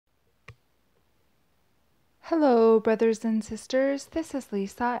Hello, brothers and sisters. This is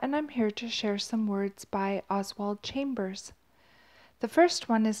Lisa, and I'm here to share some words by Oswald Chambers. The first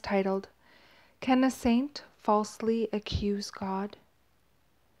one is titled, Can a Saint Falsely Accuse God?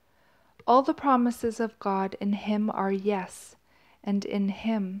 All the promises of God in Him are yes, and in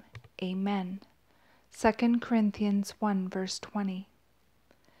Him, amen. 2 Corinthians 1 verse 20.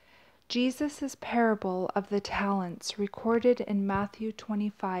 Jesus' parable of the talents recorded in Matthew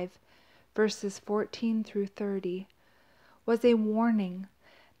 25 verses 14 through 30, was a warning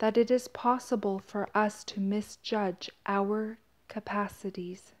that it is possible for us to misjudge our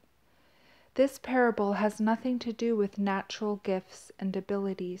capacities. This parable has nothing to do with natural gifts and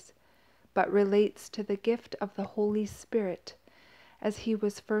abilities, but relates to the gift of the Holy Spirit as He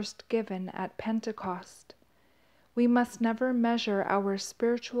was first given at Pentecost. We must never measure our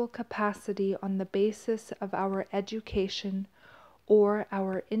spiritual capacity on the basis of our education or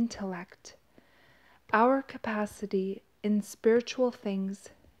our intellect. Our capacity in spiritual things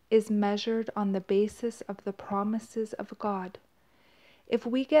is measured on the basis of the promises of God. If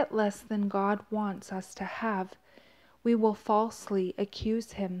we get less than God wants us to have, we will falsely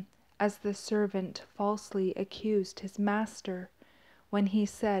accuse Him, as the servant falsely accused his master when he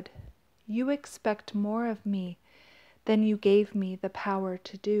said, "You expect more of me than you gave me the power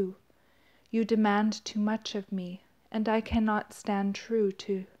to do. You demand too much of me, and I cannot stand true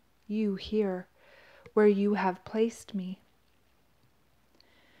to you here, where you have placed me."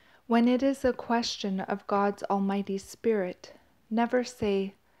 When it is a question of God's Almighty Spirit, never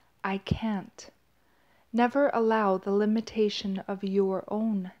say, "I can't." Never allow the limitation of your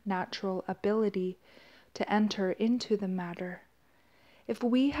own natural ability to enter into the matter. If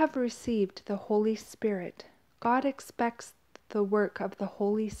we have received the Holy Spirit, God expects the work of the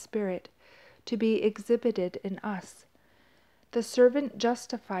Holy Spirit to be exhibited in us. The servant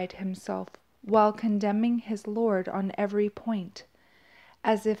justified himself while condemning his Lord on every point,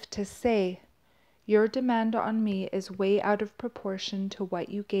 as if to say, "Your demand on me is way out of proportion to what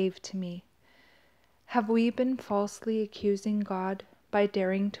you gave to me." Have we been falsely accusing God by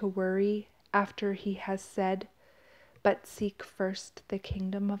daring to worry after He has said, "But seek first the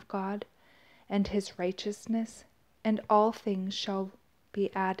kingdom of God and His righteousness, and all things shall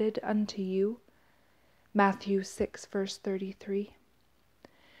be added unto you"? Matthew 6 verse 33.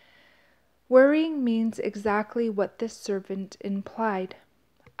 Worrying means exactly what this servant implied.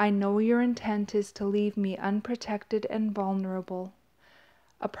 I know your intent is to leave me unprotected and vulnerable.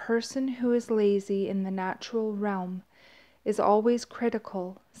 A person who is lazy in the natural realm is always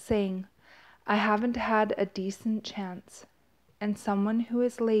critical, saying, "I haven't had a decent chance." And someone who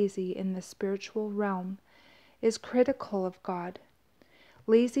is lazy in the spiritual realm is critical of God.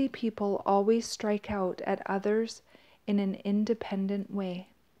 Lazy people always strike out at others in an independent way.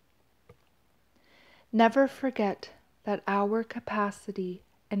 Never forget that our capacity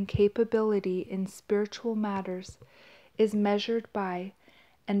and capability in spiritual matters is measured by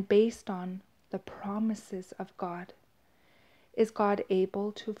and based on the promises of God. Is God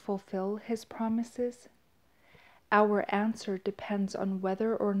able to fulfill His promises? Our answer depends on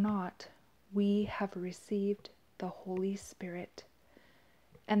whether or not we have received the Holy Spirit.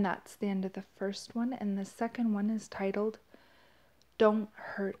 And that's the end of the first one. And the second one is titled, Don't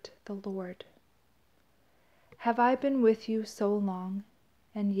Hurt the Lord. Have I been with you so long,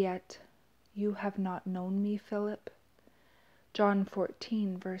 and yet you have not known me, Philip? John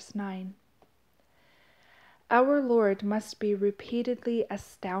 14, verse 9. Our Lord must be repeatedly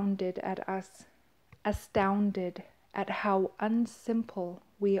astounded at us, astounded at how unsimple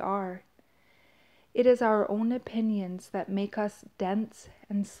we are. It is our own opinions that make us dense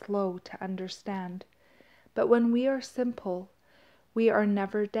and slow to understand. But when we are simple, we are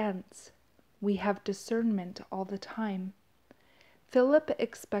never dense. We have discernment all the time. Philip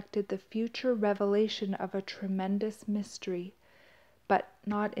expected the future revelation of a tremendous mystery, but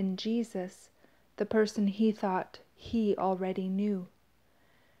not in Jesus, the person he thought he already knew.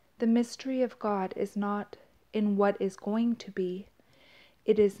 The mystery of God is not in what is going to be,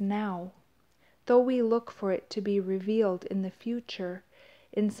 it is now. Though we look for it to be revealed in the future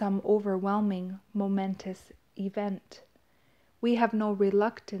in some overwhelming, momentous event, we have no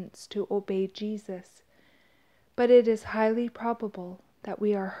reluctance to obey Jesus, but it is highly probable that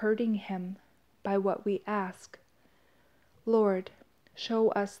we are hurting Him by what we ask. Lord, show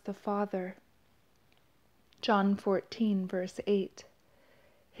us the Father. John 14, verse 8.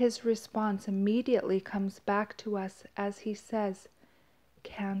 His response immediately comes back to us as He says,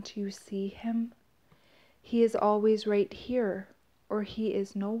 "Can't you see Him? He is always right here, or He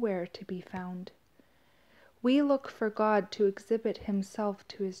is nowhere to be found." We look for God to exhibit Himself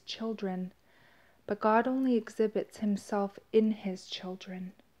to His children, but God only exhibits himself in his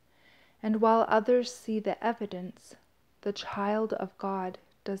children. And while others see the evidence, the child of God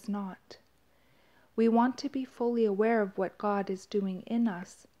does not. We want to be fully aware of what God is doing in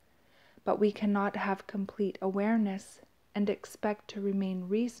us, but we cannot have complete awareness and expect to remain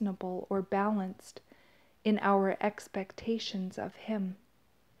reasonable or balanced in our expectations of him.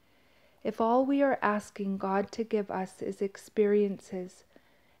 If all we are asking God to give us is experiences,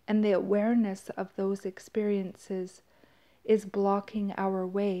 and the awareness of those experiences is blocking our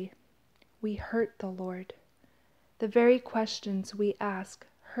way, we hurt the Lord. The very questions we ask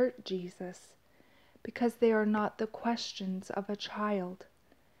hurt Jesus, because they are not the questions of a child.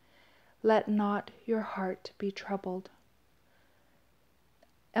 Let not your heart be troubled.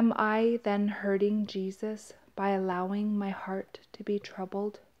 Am I then hurting Jesus by allowing my heart to be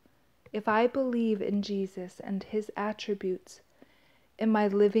troubled? If I believe in Jesus and his attributes, am I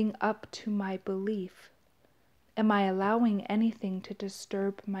living up to my belief? Am I allowing anything to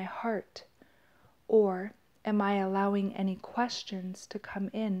disturb my heart? Or am I allowing any questions to come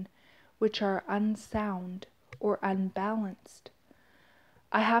in which are unsound or unbalanced?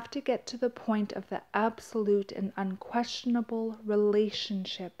 I have to get to the point of the absolute and unquestionable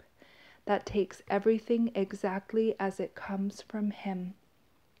relationship that takes everything exactly as it comes from him.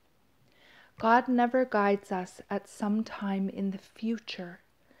 God never guides us at some time in the future,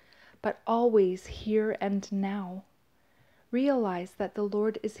 but always here and now. Realize that the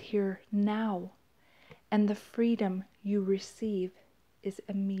Lord is here now, and the freedom you receive is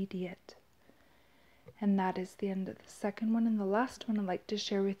immediate. And that is the end of the second one. And the last one I'd like to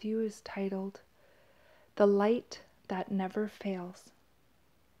share with you is titled, The Light That Never Fails.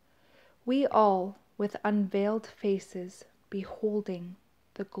 We all, with unveiled faces, beholding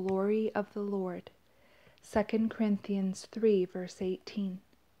the glory of the Lord. 2 Corinthians 3, verse 18.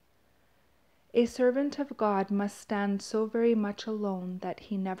 A servant of God must stand so very much alone that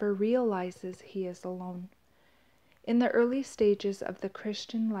he never realizes he is alone. In the early stages of the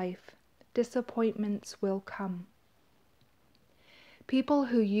Christian life, disappointments will come. People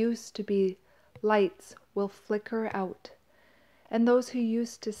who used to be lights will flicker out, and those who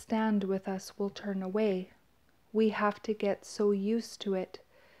used to stand with us will turn away. We have to get so used to it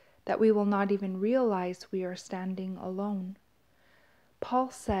that we will not even realize we are standing alone.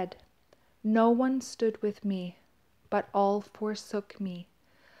 Paul said, "No one stood with me, but all forsook me.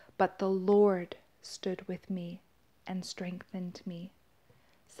 But the Lord stood with me and strengthened me."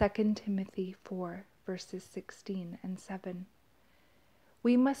 2 Timothy 4, verses 16 and 7.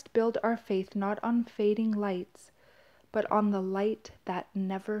 We must build our faith not on fading lights, but on the light that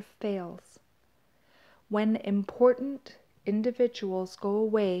never fails. When important individuals go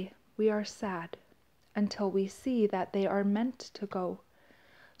away, we are sad until we see that they are meant to go,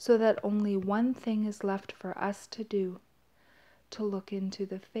 so that only one thing is left for us to do, to look into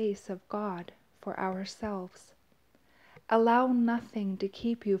the face of God for ourselves. Allow nothing to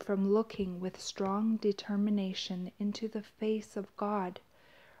keep you from looking with strong determination into the face of God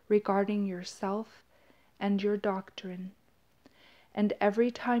regarding yourself and your doctrine. And every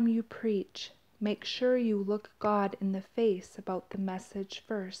time you preach, make sure you look God in the face about the message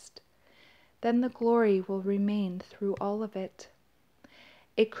first. Then the glory will remain through all of it.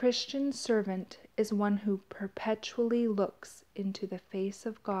 A Christian servant is one who perpetually looks into the face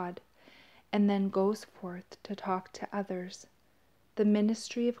of God and then goes forth to talk to others. The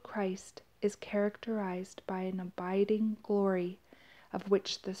ministry of Christ is characterized by an abiding glory of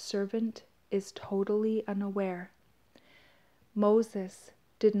which the servant is totally unaware. Moses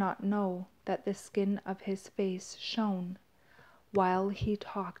did not know that the skin of his face shone while he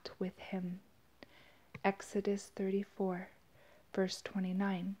talked with him. Exodus 34, verse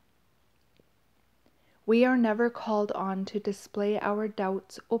 29. We are never called on to display our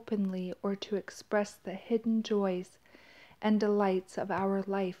doubts openly or to express the hidden joys and delights of our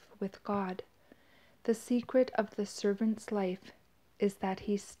life with God. The secret of the servant's life is that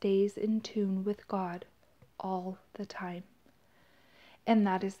he stays in tune with God all the time. And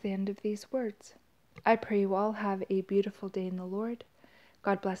that is the end of these words. I pray you all have a beautiful day in the Lord.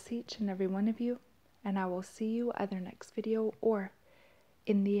 God bless each and every one of you, and I will see you either next video or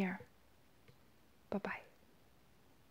in the air. Bye-bye.